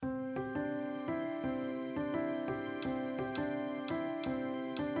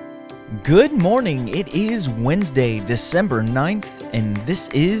Good morning. It is Wednesday, December 9th, and this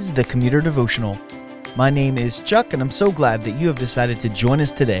is the Commuter Devotional. My name is Chuck, and I'm so glad that you have decided to join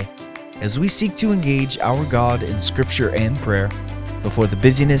us today as we seek to engage our God in Scripture and prayer before the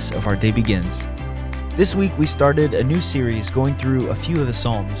busyness of our day begins. This week we started a new series going through a few of the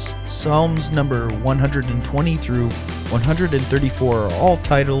Psalms. Psalms number 120 through 134 are all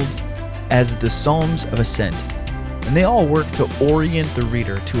titled as the Psalms of Ascent. And they all work to orient the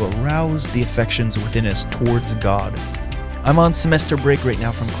reader to arouse the affections within us towards God. I'm on semester break right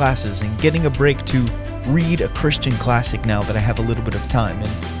now from classes and getting a break to read a Christian classic now that I have a little bit of time.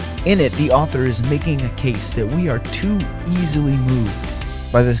 And in it, the author is making a case that we are too easily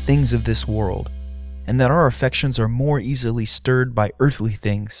moved by the things of this world, and that our affections are more easily stirred by earthly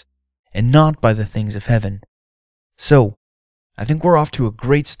things and not by the things of heaven. So, I think we're off to a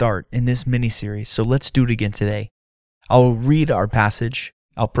great start in this mini-series, so let's do it again today. I'll read our passage,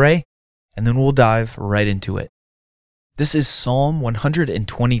 I'll pray, and then we'll dive right into it. This is Psalm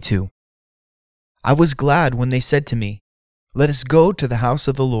 122. I was glad when they said to me, "Let us go to the house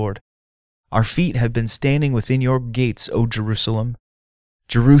of the Lord. Our feet have been standing within your gates, O Jerusalem.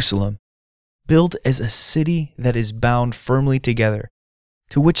 Jerusalem, built as a city that is bound firmly together,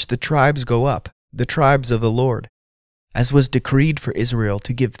 to which the tribes go up, the tribes of the Lord, as was decreed for Israel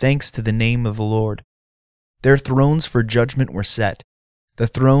to give thanks to the name of the Lord. Their thrones for judgment were set, the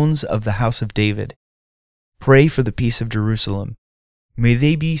thrones of the house of David. Pray for the peace of Jerusalem. May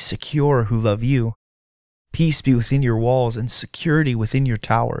they be secure who love you. Peace be within your walls and security within your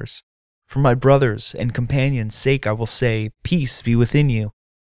towers. For my brothers and companions' sake I will say, peace be within you.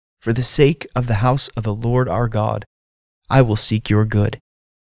 For the sake of the house of the Lord our God, I will seek your good."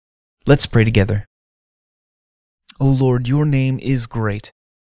 Let's pray together. O Lord, your name is great.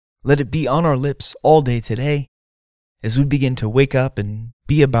 Let it be on our lips all day today as we begin to wake up and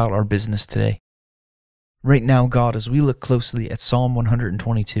be about our business today. Right now, God, as we look closely at Psalm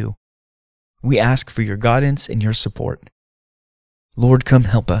 122, we ask for your guidance and your support. Lord, come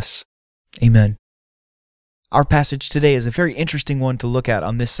help us. Amen. Our passage today is a very interesting one to look at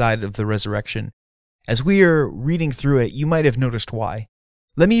on this side of the resurrection. As we are reading through it, you might have noticed why.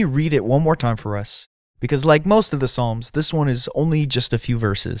 Let me read it one more time for us, because like most of the Psalms, this one is only just a few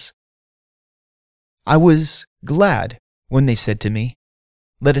verses. I was glad when they said to me,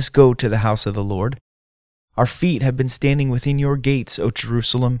 "Let us go to the house of the Lord. Our feet have been standing within your gates, O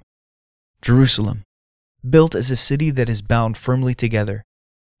Jerusalem. Jerusalem, built as a city that is bound firmly together,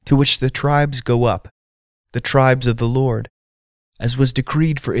 to which the tribes go up, the tribes of the Lord, as was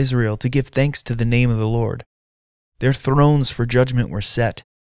decreed for Israel to give thanks to the name of the Lord. Their thrones for judgment were set,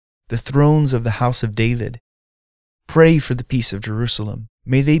 the thrones of the house of David. Pray for the peace of Jerusalem.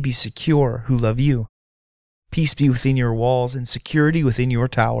 May they be secure who love you. Peace be within your walls and security within your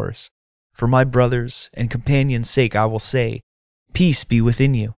towers. For my brothers and companions' sake I will say, peace be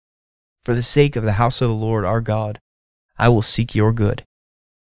within you. For the sake of the house of the Lord our God, I will seek your good."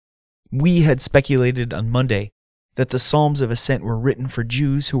 We had speculated on Monday that the Psalms of Ascent were written for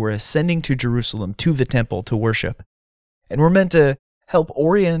Jews who were ascending to Jerusalem to the temple to worship, and were meant to help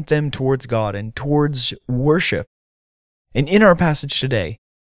orient them towards God and towards worship. And in our passage today,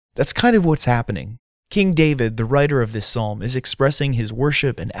 that's kind of what's happening. King David, the writer of this psalm, is expressing his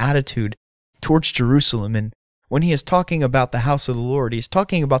worship and attitude towards Jerusalem. And when he is talking about the house of the Lord, he's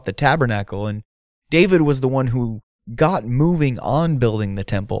talking about the tabernacle. And David was the one who got moving on building the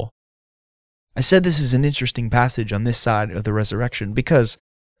temple. I said this is an interesting passage on this side of the resurrection because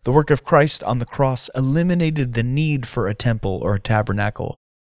the work of Christ on the cross eliminated the need for a temple or a tabernacle.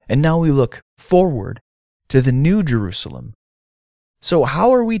 And now we look forward to the new Jerusalem. So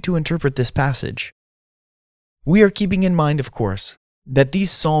how are we to interpret this passage? We are keeping in mind, of course, that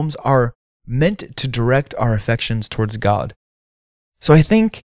these psalms are meant to direct our affections towards God. So I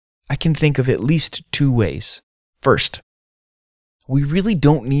think I can think of at least two ways. First, we really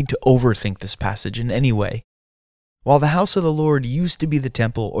don't need to overthink this passage in any way. While the house of the Lord used to be the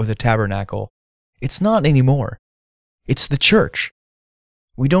temple or the tabernacle, it's not anymore. It's the church.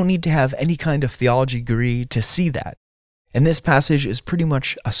 We don't need to have any kind of theology degree to see that. And this passage is pretty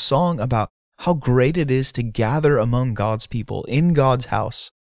much a song about how great it is to gather among God's people in God's house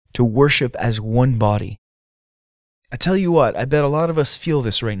to worship as one body. I tell you what, I bet a lot of us feel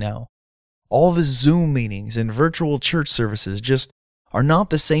this right now. All the Zoom meetings and virtual church services just are not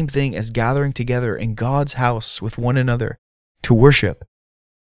the same thing as gathering together in God's house with one another to worship.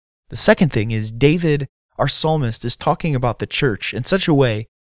 The second thing is David, our psalmist, is talking about the church in such a way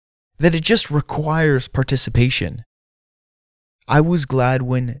that it just requires participation. I was glad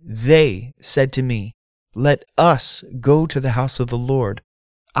when they said to me, "Let us go to the house of the Lord.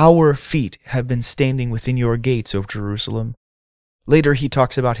 Our feet have been standing within your gates, O Jerusalem. Later, he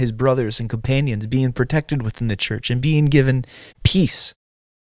talks about his brothers and companions being protected within the church and being given peace.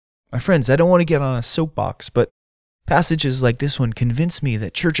 My friends, I don't want to get on a soapbox, but passages like this one convince me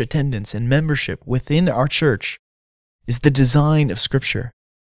that church attendance and membership within our church is the design of Scripture.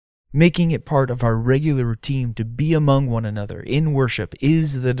 Making it part of our regular routine to be among one another in worship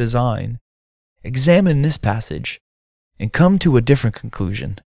is the design. Examine this passage and come to a different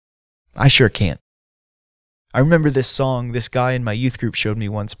conclusion. I sure can't. I remember this song this guy in my youth group showed me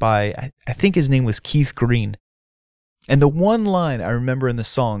once by, I think his name was Keith Green. And the one line I remember in the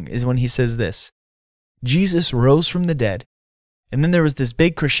song is when he says this: Jesus rose from the dead. And then there was this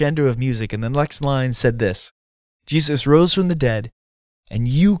big crescendo of music, and the next line said this: Jesus rose from the dead, and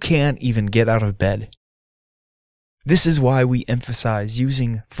you can't even get out of bed. This is why we emphasize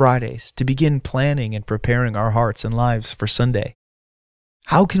using Fridays to begin planning and preparing our hearts and lives for Sunday.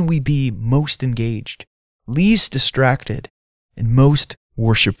 How can we be most engaged, least distracted, and most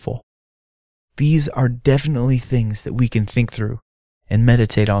worshipful? These are definitely things that we can think through and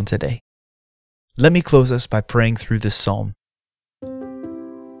meditate on today. Let me close us by praying through this psalm.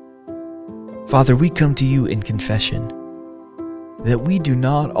 Father, we come to you in confession that we do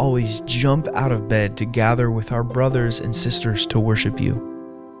not always jump out of bed to gather with our brothers and sisters to worship you.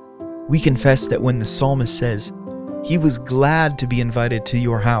 We confess that when the psalmist says he was glad to be invited to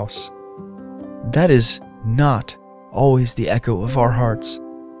your house, that is not always the echo of our hearts.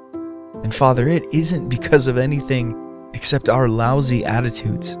 And Father, it isn't because of anything except our lousy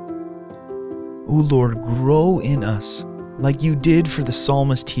attitudes. O Lord, grow in us, like you did for the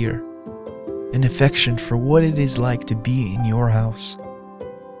psalmist here, an affection for what it is like to be in your house.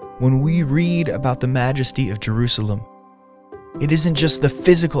 When we read about the majesty of Jerusalem, it isn't just the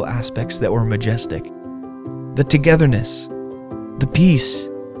physical aspects that were majestic. The togetherness, the peace,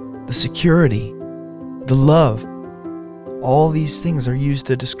 the security, the love, all these things are used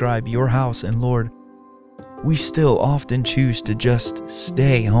to describe your house, and Lord, we still often choose to just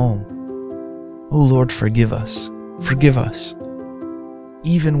stay home. Oh Lord, forgive us. Forgive us.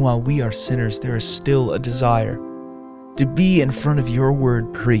 Even while we are sinners, there is still a desire to be in front of your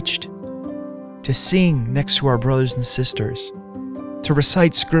word preached, to sing next to our brothers and sisters, to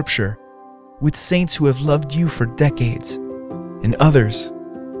recite scripture with saints who have loved you for decades and others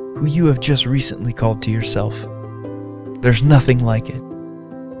who you have just recently called to yourself. There's nothing like it.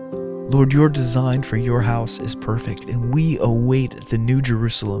 Lord, your design for your house is perfect, and we await the New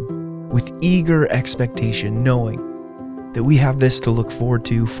Jerusalem with eager expectation, knowing that we have this to look forward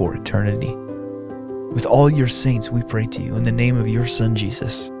to for eternity. With all your saints, we pray to you in the name of your Son,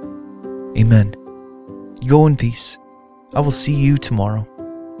 Jesus. Amen. Go in peace. I will see you tomorrow.